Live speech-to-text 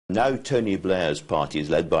Now Tony Blair's party is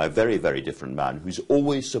led by a very, very different man who's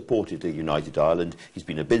always supported a united Ireland. He's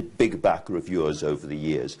been a big backer of yours over the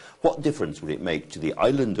years. What difference would it make to the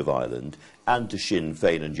island of Ireland and to Sinn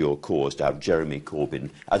Fein and your cause to have Jeremy Corbyn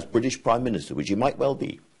as British Prime Minister, which he might well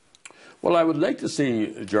be? Well, I would like to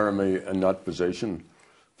see Jeremy in that position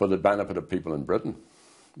for the benefit of people in Britain,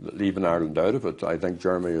 leaving Ireland out of it. I think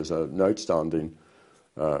Jeremy is an outstanding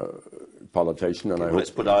politician, and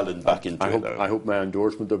let's put Ireland back into it. I hope my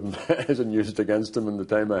endorsement of him isn't used against him in the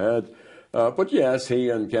time ahead. But yes, he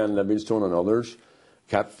and Ken Livingstone and others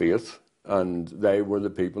kept faith, and they were the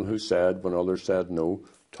people who said, when others said no,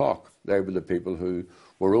 talk. They were the people who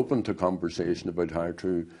were open to conversation about how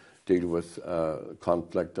to deal with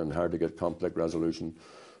conflict and how to get conflict resolution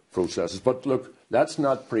processes. But look, let's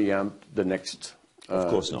not preempt the next of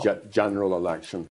course not. General election.